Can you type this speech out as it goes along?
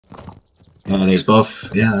There's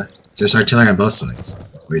both. Yeah, there's artillery on both sides.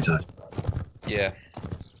 What are you talking? Yeah.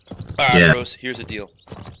 Alright, Yeah. bros, here's the deal.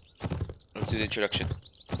 Let's do the introduction.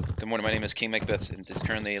 Good morning, my name is King Macbeth, and it's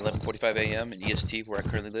currently 11:45 a.m. in EST, where I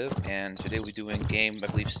currently live, and today we're doing game, I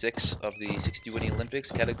believe, 6 of the 60 winning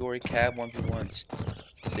Olympics, category CAB 1v1s.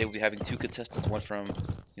 Today we'll be having 2 contestants, one from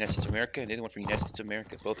United States of America and the other one from United States of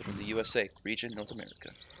America. Both are from the USA, region, North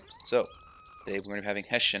America. So, today we're going to be having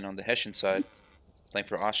Hessian on the Hessian side, playing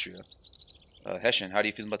for Austria. Hessian, how do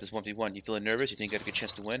you feel about this 1v1? You feeling nervous? You think you got a good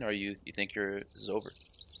chance to win, or you think this is over?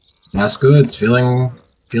 That's good.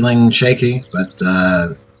 Feeling shaky, but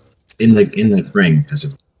in the ring as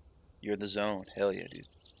it. You're in the zone. Hell yeah, dude.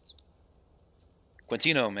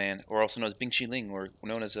 Quintino, man, or also known as Bing Chi Ling, or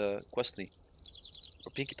known as Questley,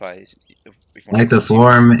 or Pinkie Pie. I'd like to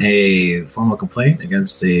form a formal complaint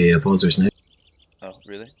against the opposer's name. Oh,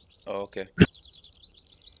 really? Oh, okay.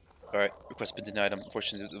 Alright, request been denied.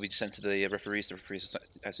 Unfortunately, we sent to the referees. The referees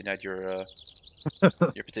has denied your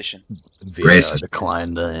petition. Racist.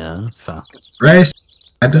 Declined, yeah. Race.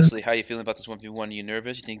 Wesley, how you feeling about this 1v1? Are you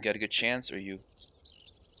nervous? You think you got a good chance, or you?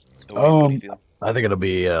 What do you feel? I think it'll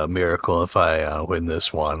be a miracle if I win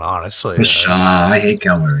this one, honestly. I hate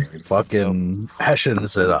cavalry. Fucking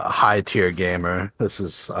Hessian's a high tier gamer.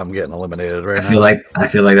 I'm getting eliminated right now. I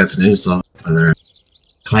feel like that's an insult.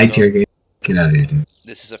 High tier game. Get out of here, dude.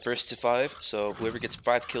 This is a first to 5, so whoever gets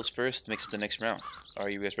 5 kills first makes it to the next round. Are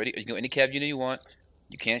you guys ready? You can go any cab unit you want.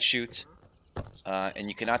 You can't shoot, and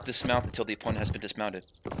you cannot dismount until the opponent has been dismounted.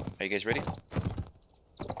 Are you guys ready?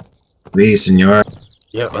 Oui, senor.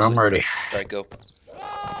 Yep, I'm ready. Alright, go.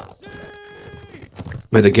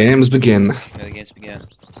 May the games begin. May the games begin.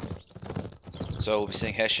 So we'll be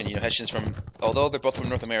saying Hessian. You know, Hessian's from, although they're both from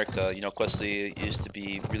North America, you know, Questley used to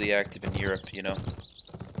be really active in Europe, you know.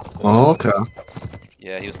 Oh, okay.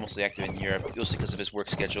 Yeah, he was mostly active in Europe, mostly because of his work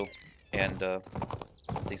schedule and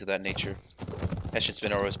things of that nature. Hessian's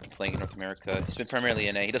always been playing in North America. He's been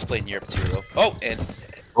primarily NA. He does play in Europe too, though. Oh, and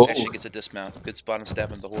Hessian gets a dismount. Good spot on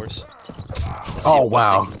stabbing the horse. Oh,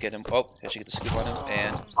 wow. Can get him. Oh, Hessian gets a scoop on him,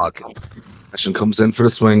 and Okay. Hessian comes in for the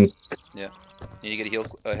swing. yeah. You need to get a heal,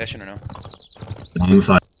 Hessian, or no? I'm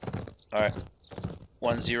fine. Alright.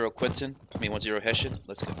 1-0 Quentin. 1-0 Hessian.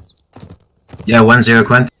 Let's go. Yeah, 1-0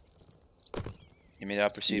 Quentin. You may now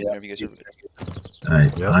proceed whenever you guys are ready.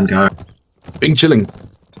 Alright, on guard. Bing chilling.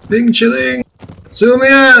 Bing chilling.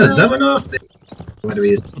 Sumia! Zamanov! What do we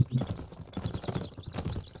use?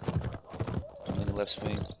 In the left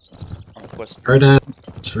swing. On Quest. Verdas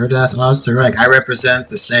Oostenrijk. I represent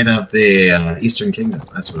the state of the Eastern Kingdom.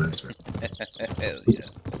 That's what I expect. Hell yeah.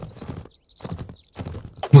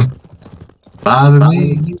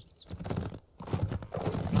 Bobby.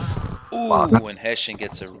 Ooh, and Hessian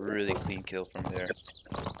gets a really clean kill from there.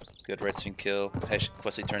 Good right swing kill.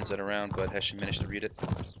 Questley turns that around, but Hessian managed to read it.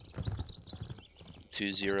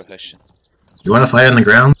 2-0 Hessian. You want to fight on the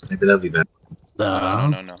ground? Maybe that'd be better. No.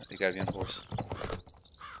 You gotta be on the horse.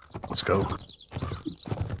 Let's go.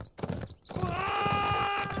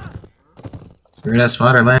 Verdas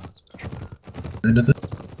Vaterland.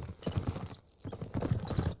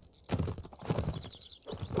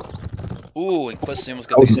 Ooh, and Questley almost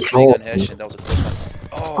got the swing on Hessian. That was a close one.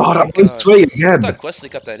 Oh, that was swing I again. thought Questley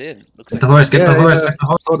got that in. Looks Get like the horse, get the horse, get the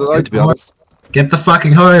horse. So did I, to be honest. Get the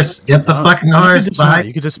fucking horse! Get the fucking horse!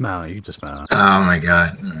 You can dismount. Oh my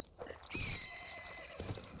god.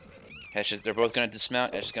 They're both gonna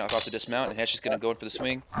dismount. Hessian's gonna off to dismount, and Hessian's gonna go in for the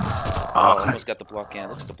swing. Oh, Almost got the block in.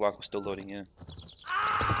 Looks like the block was still loading in.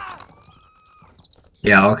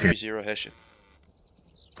 Yeah, okay. 3-0 Hessian.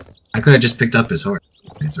 I could have just picked up his horse.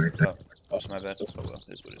 It's right there. Oh, that's my bad. Oh well,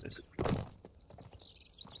 it is what it is.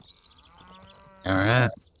 Alright.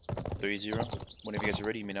 3-0. Whenever you guys are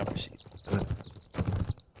ready, you may now proceed.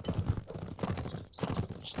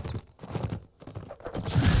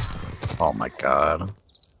 Oh my god.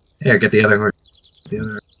 Here, get the other horse.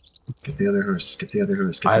 Get the other horse. Get the other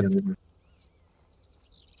horse. Get the other horse.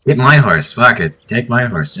 Get my horse. Fuck it. Take my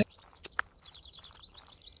horse.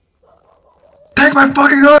 Take my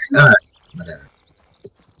fucking horse! Alright. Whatever.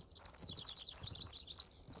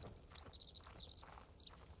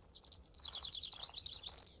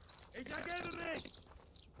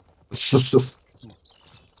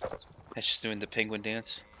 Hessian's doing the penguin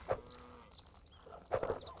dance.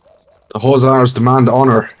 The Hussars demand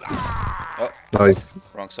honor. Oh, Nice.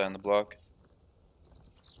 wrong side on the block.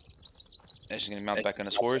 Hessian's gonna mount back on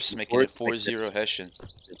his horse, making it 4-0 Hessian.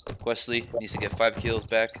 Questley needs to get 5 kills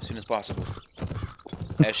back as soon as possible.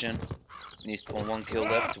 Hessian needs only 1 kill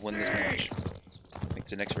left to win this match. Make it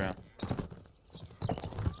to the next round.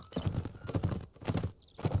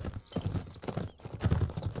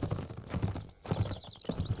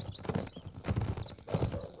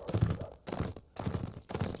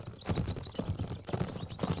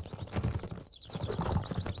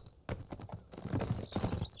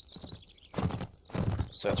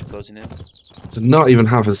 sides are closing in. To not even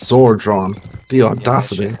have his sword drawn. The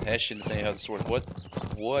audacity. Yeah, Hessian is saying how the sword.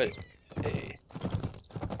 What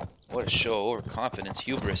a show or confidence,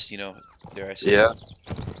 hubris, you know, dare I say. Yeah.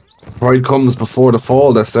 Pride comes before the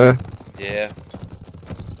fall, they say. Yeah.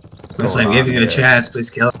 Listen, I'm giving you a chance. Please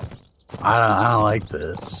kill him. I don't like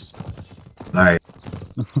this. Alright.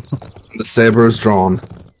 The saber is drawn.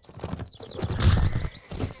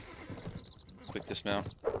 Quick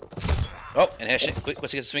dismount. Oh, and Hessian. Quick,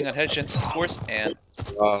 let's get a swing on Hessian, of course, and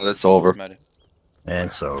Oh, that's over. dismounted. And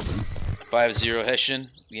it's over. 5-0 Hessian.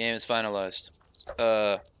 The game is finalized.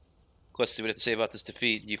 Question, what do you have to say about this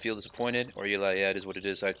defeat? Do you feel disappointed, or are you like, yeah, it is what it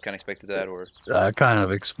is? I kind of expected that, or I kind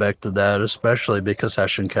of expected that, especially because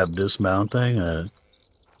Hessian kept dismounting.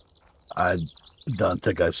 I don't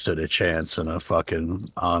think I stood a chance in a fucking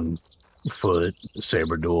on foot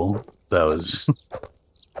saber duel. That was.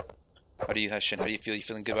 how do you, Hessian? How do you feel? You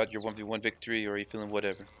feeling good about your 1v1 victory, or are you feeling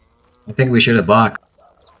whatever? I think we should have boxed.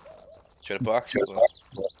 Try to box? Well,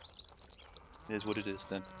 it is what it is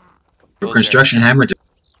then. Well, Construction hammer.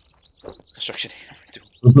 Construction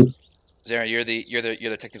hammer. Zarin, you're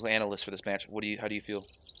the technical analyst for this match. How do you feel?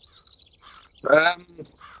 I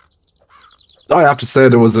have to say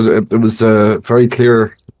it was a very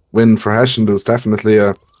clear win for Hessian. There was definitely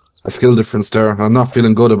a skill difference there. I'm not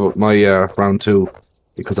feeling good about my round 2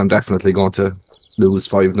 because I'm definitely going to lose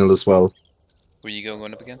 5-0 as well. Who are you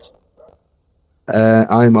going up against?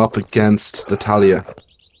 I'm up against the Talia.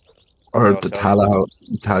 Or Oh, the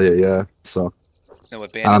Talia, yeah. So No,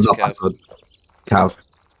 what and I'm bandits or not Cav? that good. Cav.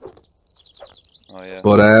 Oh yeah.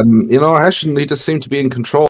 But you know, Hessian, he just seemed to be in control.